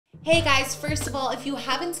Hey guys, first of all, if you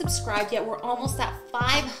haven't subscribed yet, we're almost at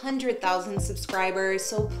 500,000 subscribers,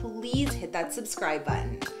 so please hit that subscribe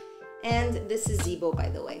button. And this is Zebo, by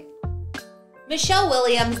the way. Michelle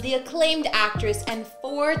Williams, the acclaimed actress and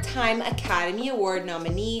 4-time Academy Award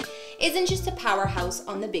nominee, isn't just a powerhouse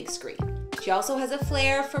on the big screen. She also has a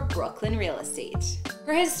flair for Brooklyn real estate.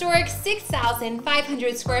 Her historic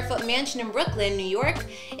 6,500 square foot mansion in Brooklyn, New York,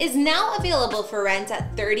 is now available for rent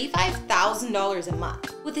at $35,000 a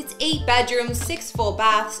month. With its 8 bedrooms, 6 full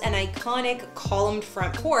baths, and iconic columned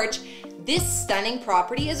front porch, this stunning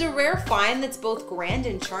property is a rare find that's both grand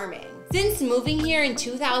and charming. Since moving here in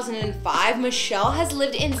 2005, Michelle has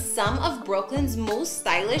lived in some of Brooklyn's most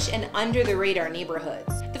stylish and under-the-radar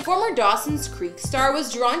neighborhoods. The former Dawson's Creek star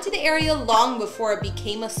was drawn to the area long before it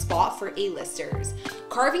became a spot for A-listers,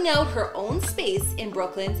 carving out her own space in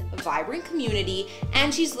Brooklyn's vibrant community,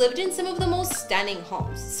 and she's lived in some of the most stunning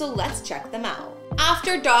homes, so let's check them out.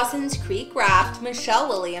 After Dawson's Creek wrapped, Michelle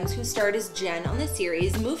Williams, who starred as Jen on the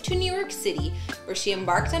series, moved to New York City, where she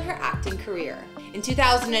embarked on her acting career. In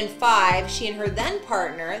 2005, she and her then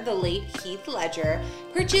partner, the late Heath Ledger,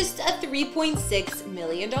 purchased a $3.6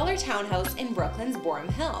 million townhouse in Brooklyn's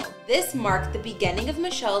Boerum Hill. This marked the beginning of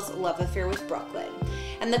Michelle's love affair with Brooklyn,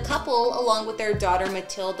 and the couple, along with their daughter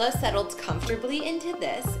Matilda, settled comfortably into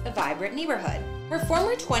this vibrant neighborhood. Her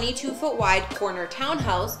former 22-foot wide corner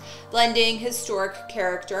townhouse, blending historic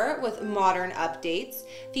character with modern updates,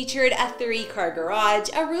 featured a 3-car garage,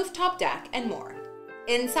 a rooftop deck, and more.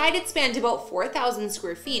 Inside, it spanned about 4,000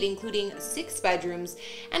 square feet, including 6 bedrooms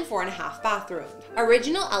and 4.5 bathrooms.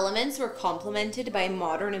 Original elements were complemented by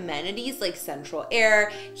modern amenities like central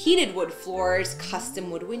air, heated wood floors, custom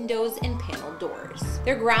wood windows, and paneled doors.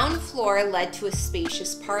 Their ground floor led to a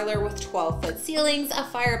spacious parlor with 12-foot ceilings, a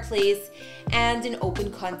fireplace, and an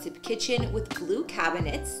open concept kitchen with blue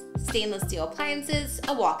cabinets, stainless steel appliances,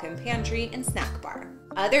 a walk-in pantry, and snack bar.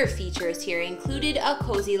 Other features here included a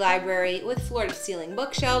cozy library with floor-to-ceiling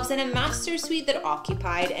bookshelves and a master suite that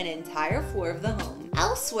occupied an entire floor of the home.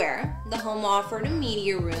 Elsewhere, the home offered a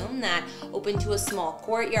media room that opened to a small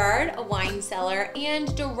courtyard, a wine cellar,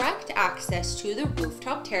 and direct access to the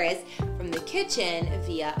rooftop terrace from the kitchen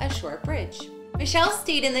via a short bridge. Michelle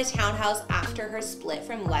stayed in the townhouse after her split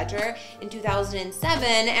from Ledger in 2007,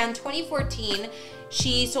 and 2014,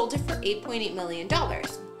 she sold it for $8.8 million.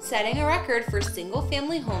 Setting a record for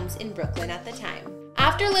single-family homes in Brooklyn at the time.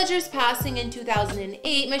 After Ledger's passing in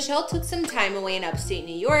 2008, Michelle took some time away in upstate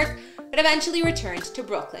New York, but eventually returned to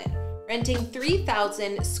Brooklyn, renting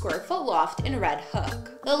 3,000 square foot loft in Red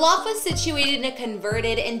Hook. The loft was situated in a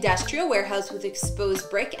converted industrial warehouse with exposed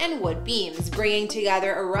brick and wood beams, bringing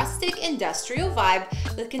together a rustic industrial vibe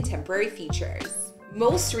with contemporary features.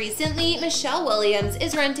 Most recently, Michelle Williams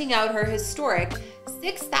is renting out her historic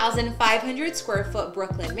 6,500 square foot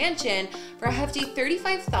Brooklyn mansion for a hefty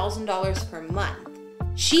 $35,000 per month.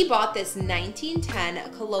 She bought this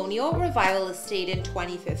 1910 colonial revival estate in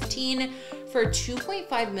 2015 for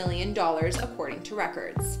 $2.5 million according to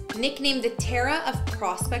records. Nicknamed the Terra of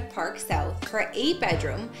Prospect Park South, her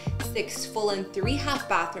 8-bedroom, 6 full and 3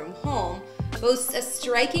 half-bathroom home boasts a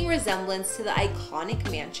striking resemblance to the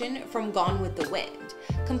iconic mansion from Gone with the Wind,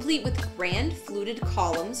 complete with grand fluted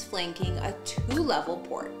columns flanking a 2-level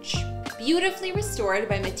porch. Beautifully restored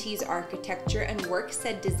by Matisse architecture and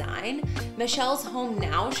work-said design, Michelle's home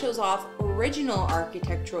now shows off original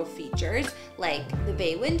architectural features like the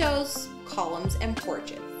bay windows, columns, and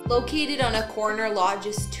porches. Located on a corner lot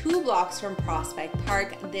just 2 blocks from Prospect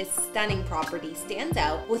Park, this stunning property stands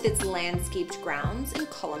out with its landscaped grounds and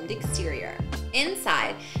columned exterior.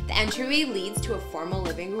 Inside, the entryway leads to a formal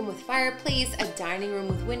living room with fireplace, a dining room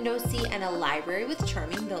with window seat, and a library with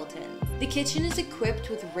charming built-ins. The kitchen is equipped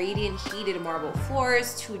with radiant heated marble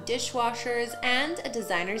floors, 2 dishwashers, and a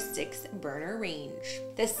designer's 6-burner range.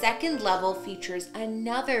 The second level features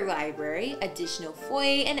another library, additional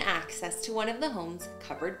foyer, and access to one of the home's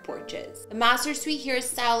covered porches. The master suite here is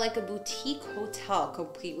styled like a boutique hotel,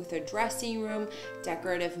 complete with a dressing room,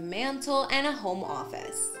 decorative mantle, and a home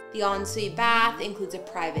office. The ensuite bath includes a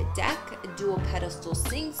private deck, a dual pedestal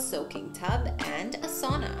sink, soaking tub, and a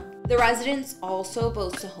sauna. The residence also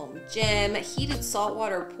boasts a home gym, a heated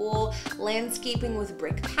saltwater pool, landscaping with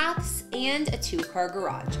brick paths, and a 2-car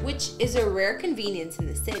garage, which is a rare convenience in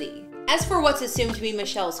the city. As for what's assumed to be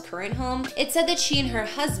Michelle's current home, it's said that she and her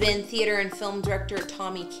husband, theater and film director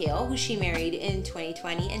Tommy Kail, who she married in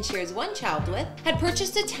 2020 and shares one child with, had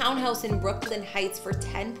purchased a townhouse in Brooklyn Heights for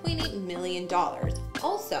 $10.8 million,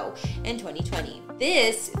 also in 2020.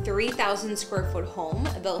 This 3,000 square foot home,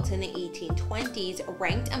 built in the 1820s,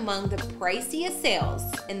 ranked among the priciest sales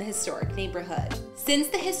in the historic neighborhood. Since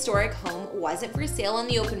the historic home wasn't for sale on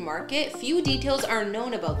the open market, few details are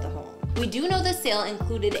known about the home. We do know the sale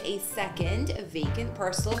included a second vacant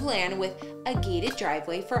parcel of land with a gated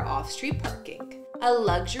driveway for off-street parking, a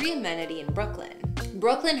luxury amenity in Brooklyn.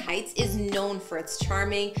 Brooklyn Heights is known for its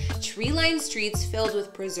charming, tree-lined streets filled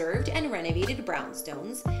with preserved and renovated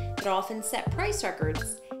brownstones that often set price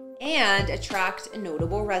records and attract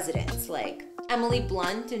notable residents like Emily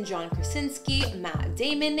Blunt and John Krasinski, Matt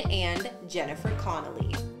Damon, and Jennifer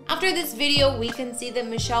Connelly. After this video, we can see that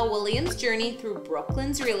Michelle Williams' journey through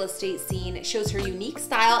Brooklyn's real estate scene shows her unique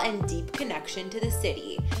style and deep connection to the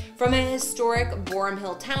city. From a historic Boerum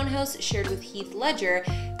Hill townhouse shared with Heath Ledger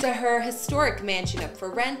to her historic mansion up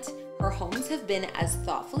for rent, her homes have been as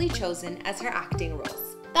thoughtfully chosen as her acting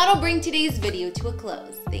roles. That'll bring today's video to a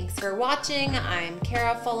close. Thanks for watching. I'm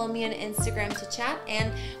Kara. Follow me on Instagram to chat,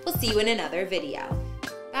 and we'll see you in another video.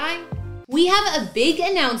 Bye. We have a big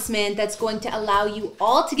announcement that's going to allow you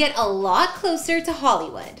all to get a lot closer to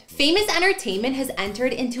Hollywood. Famous Entertainment has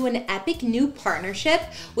entered into an epic new partnership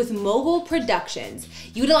with Mogul Productions,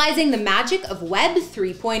 utilizing the magic of Web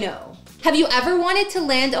 3.0. Have you ever wanted to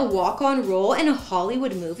land a walk-on role in a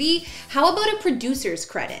Hollywood movie? How about a producer's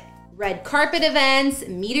credit? Red carpet events,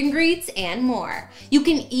 meet and greets, and more. You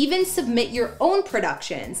can even submit your own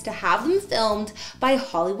productions to have them filmed by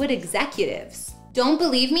Hollywood executives. Don't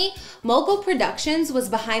believe me? Mogul Productions was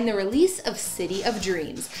behind the release of City of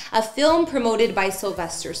Dreams, a film promoted by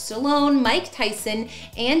Sylvester Stallone, Mike Tyson,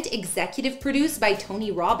 and executive produced by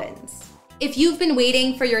Tony Robbins. If you've been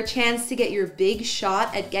waiting for your chance to get your big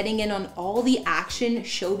shot at getting in on all the action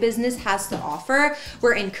show business has to offer,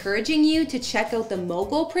 we're encouraging you to check out the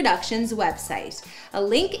Mogul Productions website. A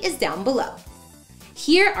link is down below.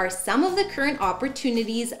 Here are some of the current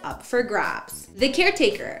opportunities up for grabs. The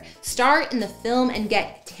Caretaker. Star in the film and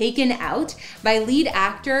get taken out by lead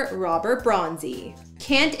actor Robert Bronzi.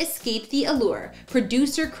 Can't Escape the Allure.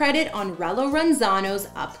 Producer credit on Rello Ranzano's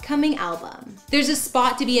upcoming album. There's a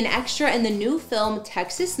spot to be an extra in the new film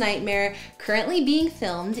Texas Nightmare, currently being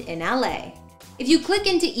filmed in LA. If you click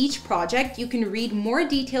into each project, you can read more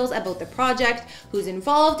details about the project, who's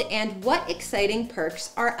involved, and what exciting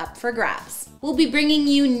perks are up for grabs. We'll be bringing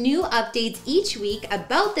you new updates each week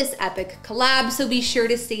about this epic collab, so be sure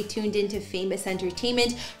to stay tuned into Famous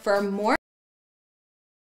Entertainment for more